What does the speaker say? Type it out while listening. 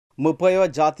30వ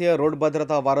జాతీయ రోడ్డు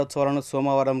భద్రతా వారోత్సవాలను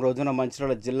సోమవారం రోజున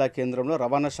మంచిర్యాల జిల్లా కేంద్రంలో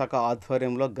రవాణా శాఖ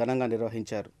ఆధ్వర్యంలో ఘనంగా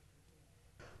నిర్వహించారు.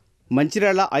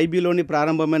 మంచిర్యాల ఐబీలోని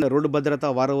ప్రారంభమైన రోడ్డు భద్రతా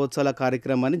వారోత్సవాల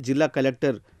కార్యక్రమాన్ని జిల్లా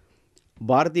కలెక్టర్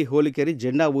భారతి హోలికేరి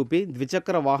జెండా ఊపి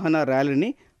ద్విచక్ర వాహన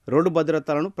ర్యాలీని రోడ్డు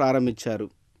భద్రతలను ప్రారంభించారు.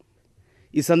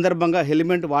 ఈ సందర్భంగా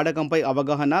హెల్మెట్ వాడకంపై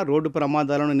అవగాహన, రోడ్డు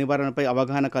ప్రమాదాలను నివారణపై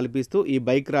అవగాహన కల్పిస్తూ ఈ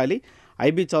బైక్ ర్యాలీ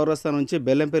ఐబీ చౌరస్తా నుంచి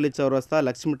బెల్లంపల్లి చౌరస్తా,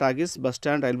 Lakshmi talkies,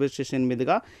 bus stand, railway station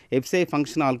మీదుగా ఎఫ్సీఐ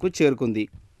ఫంక్షన్ హాల్కు చేరుకుంది.